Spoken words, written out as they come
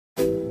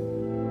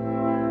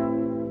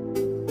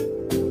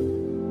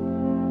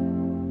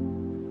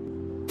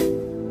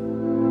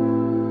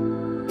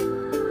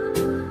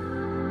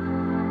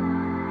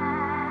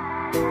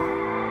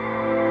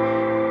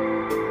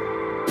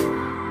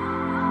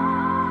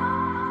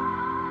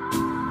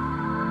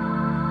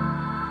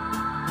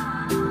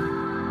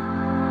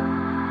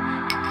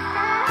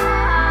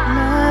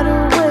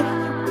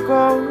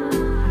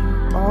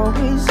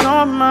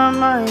on my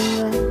mind.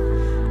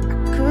 I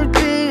could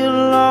be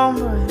alone,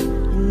 but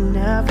you're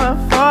never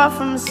far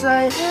from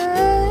sight.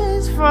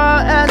 As far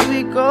as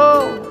we go,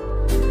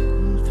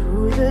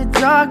 through the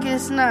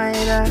darkest night,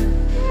 I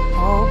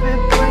hope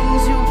it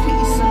brings you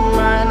peace of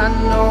mind. I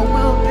know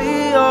we'll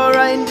be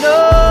alright,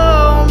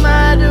 no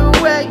matter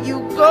where you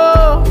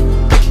go.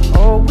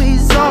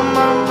 Always on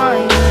my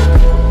mind.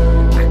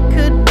 I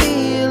could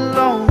be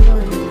alone,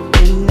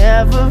 but you're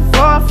never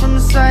far from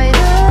sight.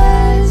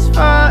 As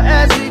far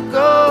as we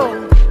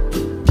go,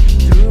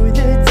 through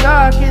the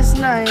darkest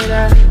night,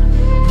 I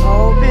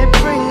hope it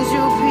brings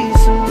you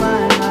peace of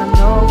mind. I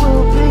know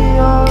we'll be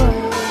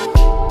alright.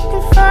 You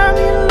can find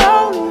me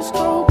alone in this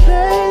cold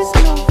place,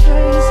 no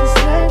face, a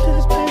slave to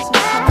this place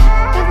inside.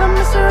 Live a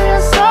mystery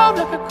unsolved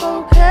like a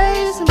cold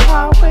case, in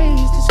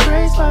highways,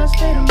 disgraced by a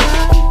state of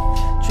mind.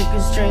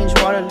 Drinking strange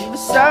water, leave a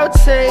sour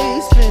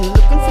taste. Been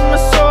looking for my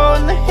soul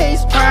in the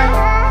haze pine.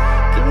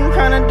 Getting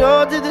kinda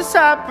dull to this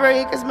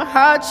heartbreak as my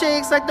heart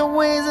shakes like the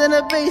waves in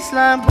a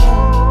baseline.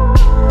 Boom.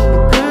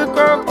 The good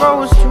girl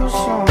grows too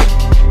soon,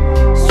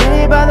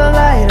 straight by the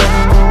light of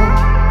the moon.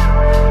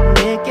 And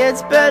it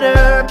gets better,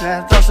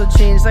 path also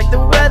changed like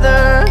the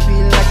weather.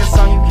 Feel like a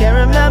song you can't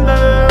remember.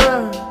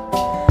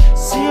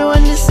 See you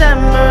in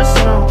December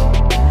snow,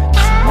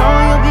 'cause I know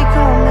you'll be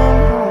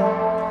coming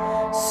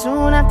home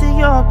soon after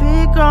you'll be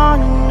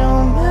gone. And no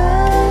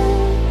matter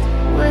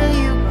where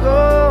you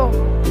go,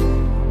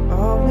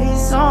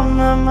 always on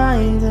my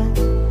mind. And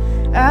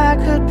I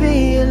could be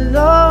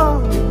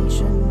alone, but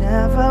you're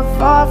never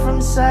far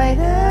from sight.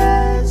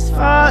 As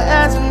far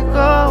as we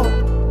go,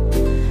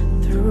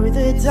 through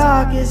the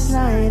darkest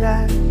night,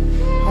 I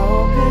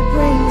hope it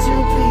brings you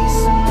peace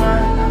of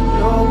mind. I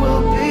know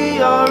we'll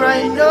be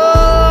alright,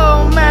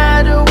 no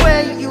matter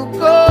where you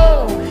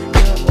go.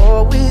 You're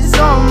always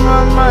on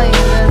my mind.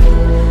 And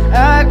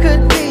I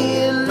could be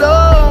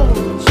alone,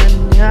 but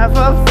you're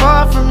never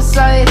far from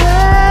sight.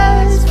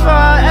 As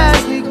far as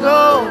we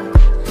go,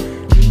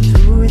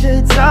 through the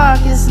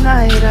darkest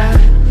night, I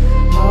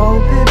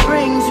hope it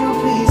brings you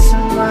peace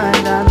of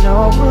mind. I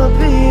know we'll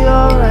be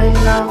alright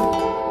now.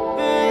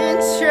 Been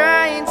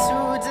trying to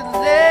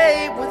delay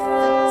with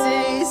the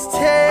days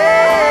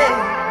take.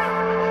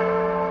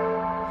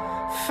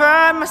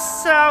 Find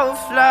myself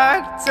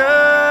locked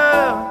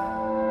up,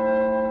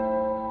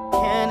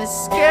 can't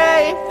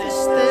escape this,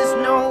 there's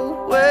no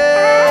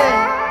way.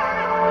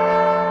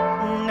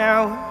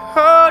 Now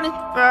holding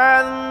by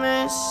the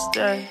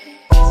mistakes.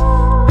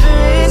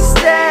 Big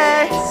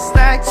stacks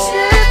like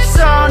chips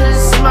on a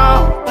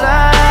small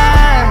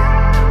blind.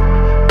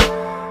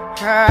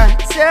 High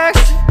tax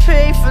to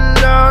pay for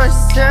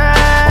lost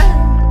time.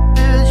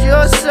 Build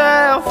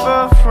yourself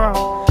up from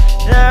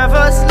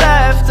whatever's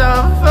left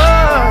of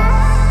us,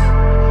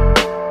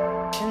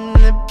 and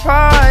the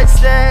parts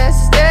that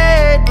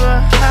stayed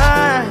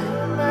behind.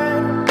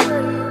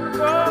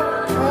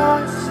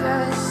 Parts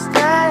that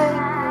stayed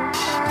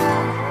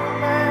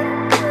behind.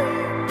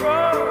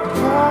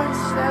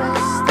 Parts that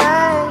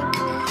stayed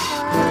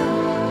behind.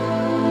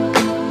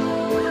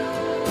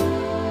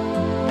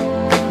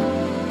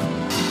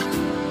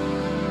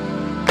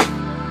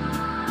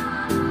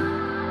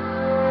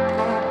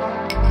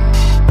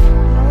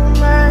 No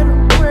matter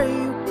where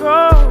you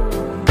go,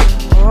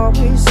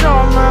 always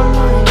on my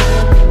mind.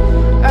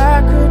 I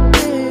could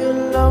be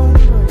alone,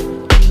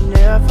 but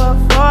never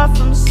far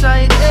from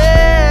sight.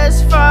 As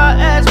far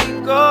as we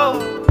go,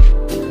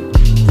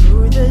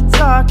 through the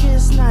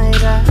darkest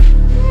night, I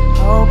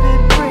hope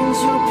it brings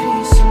you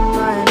peace of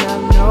mind. I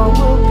know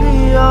we'll be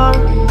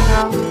alright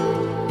now.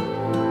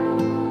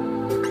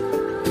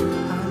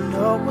 I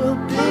know we'll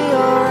be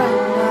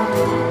alright now.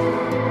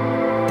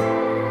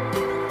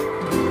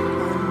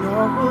 I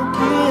know we'll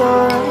be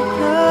alright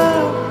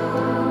now.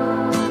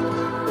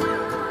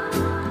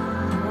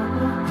 I know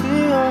we'll be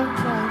alright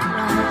now.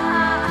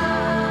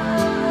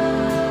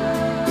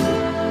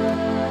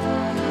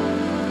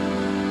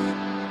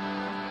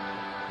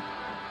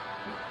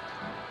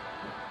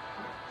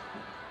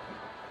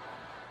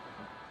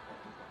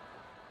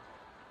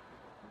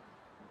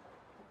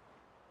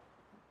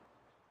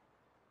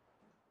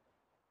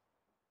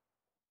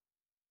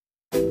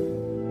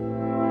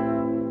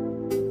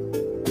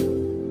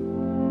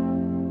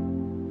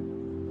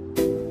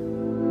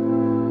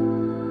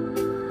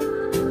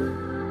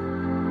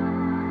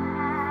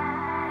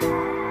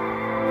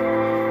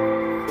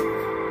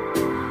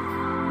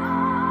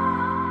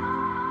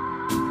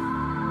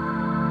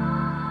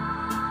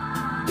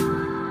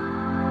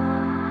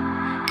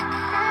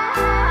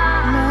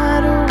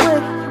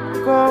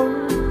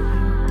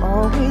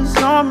 Always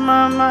on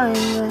my mind.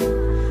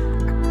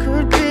 I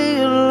could be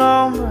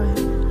alone, but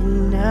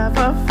you're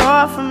never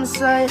far from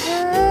sight.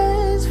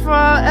 As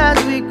far as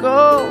we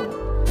go,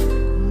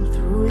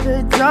 through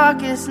the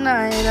darkest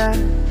night, I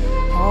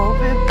hope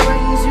it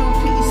brings you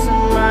peace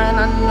of mind.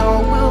 I know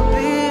we'll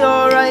be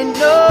alright,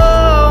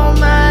 no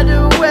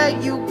matter where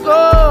you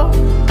go.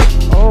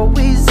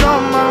 Always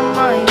on my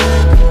mind.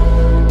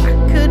 I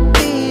could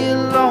be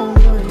alone,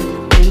 but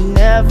you're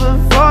never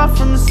far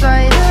from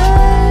sight.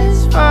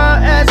 As far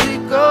as we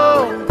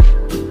go,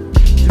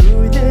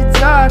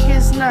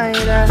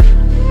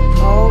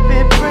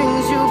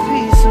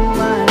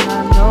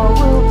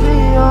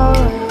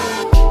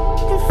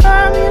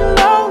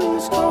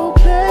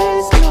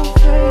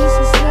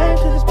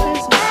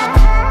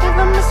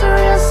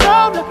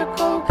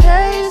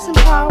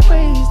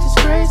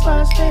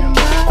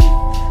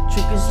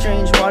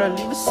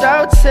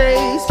 sour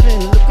taste. Been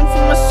looking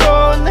for my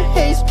soul in the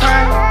haze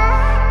pine.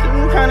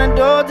 Getting kinda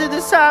dull to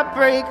this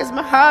heartbreak as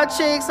my heart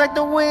shakes like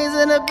the waves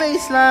in the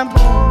baseline.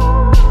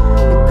 Boom.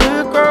 The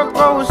good girl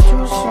grows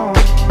too soon.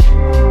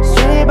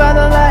 Straight by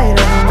the light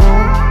of the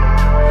moon.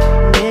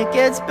 And it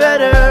gets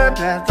better.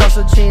 Path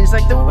also changed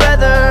like the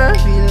weather.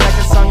 Be like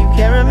a song you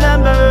can't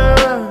remember.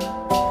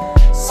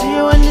 See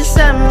you in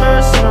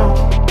December snow.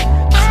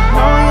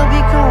 Know you'll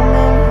be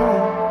coming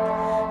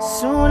home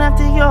soon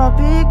after you'll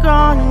be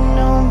gone. And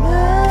no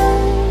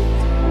matter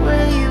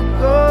where you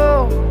go,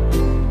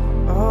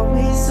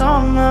 always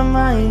on my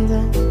mind.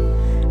 And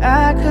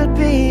I could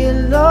be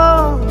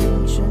alone,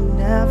 you're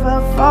never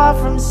far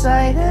from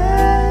sight.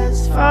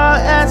 As far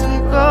as we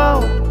go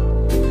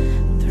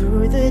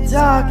through the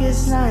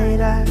darkest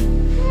night, I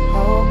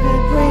hope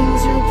it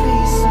brings you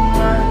peace of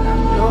mind. I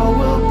know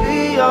we'll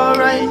be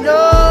alright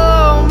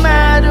no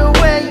matter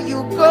where you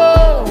go.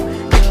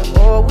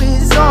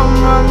 Always on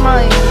my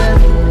mind,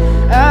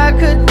 and I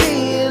could be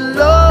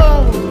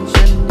alone.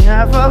 You're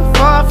never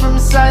far from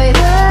sight.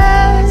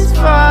 As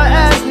far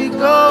as we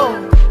go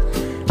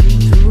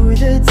through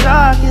the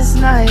darkest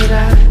night,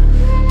 I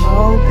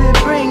hope it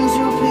brings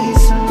you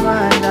peace of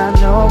mind. I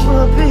know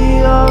we'll be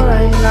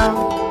alright now.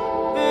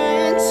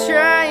 Been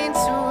trying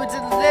to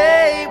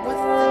delay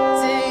with the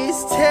days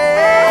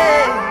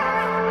take.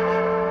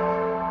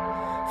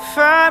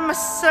 Find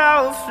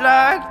myself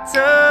locked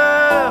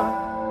up.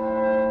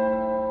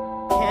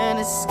 Can't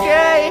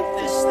escape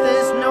this,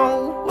 there's no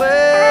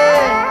way.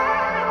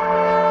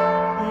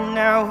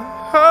 Now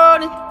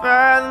haunted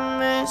by the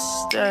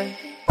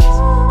mistakes.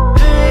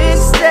 Big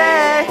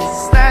stacks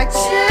like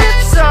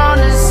chips on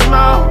a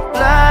small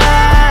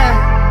blind.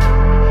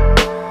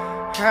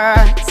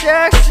 High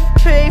tax to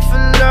pay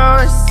for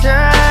lost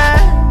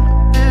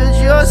time. Build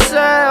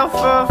yourself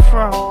up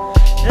from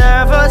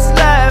whatever's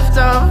left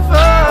of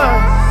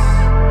us.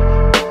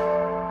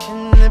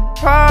 And the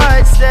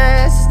parts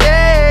that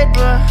stayed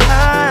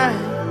behind.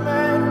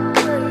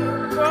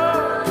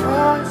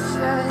 Parts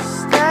that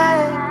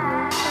stayed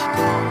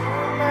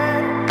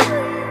behind.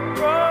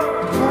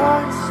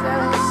 Parts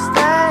that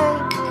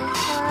stayed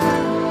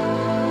behind.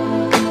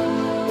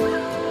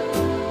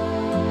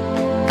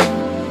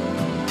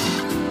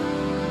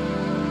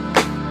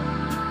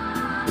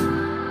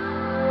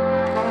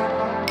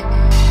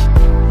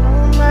 No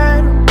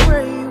matter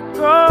where you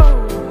go,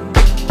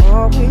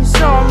 always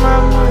on my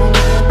mind.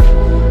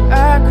 I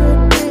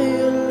could be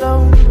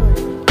alone, but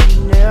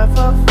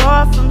never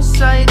far from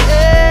sight.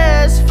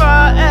 As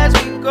far as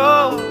we go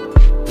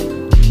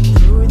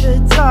through the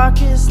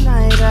darkest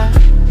night, I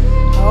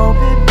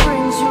hope it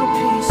brings you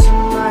peace of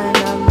mind.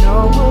 I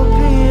know we'll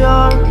be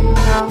alright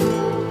now.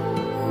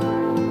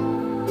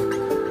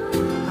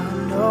 I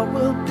know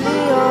we'll be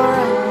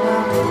alright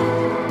now.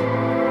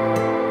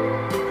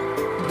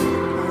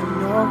 I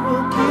know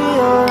we'll be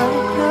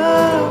alright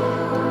now.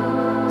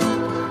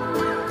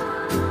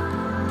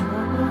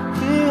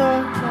 Be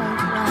alright now.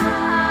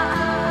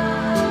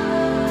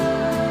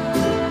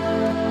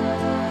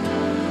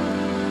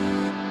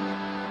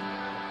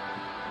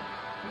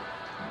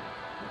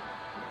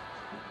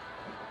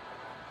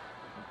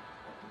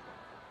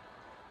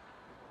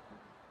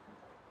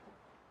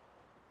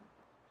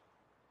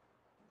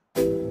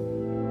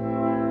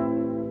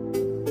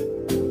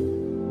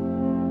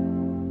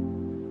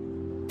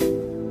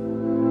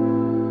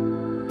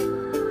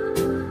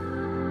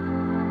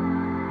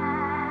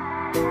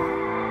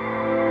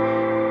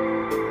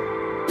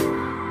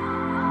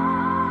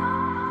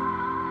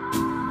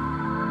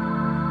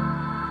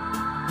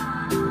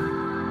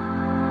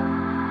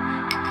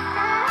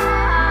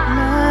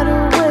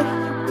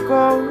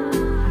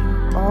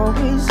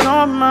 Always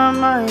on my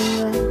mind.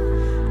 I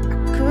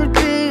could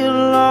be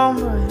alone,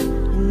 but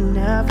you're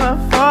never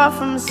far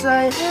from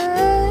sight.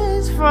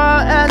 As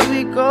far as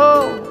we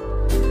go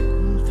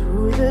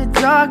through the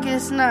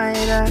darkest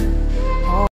night, I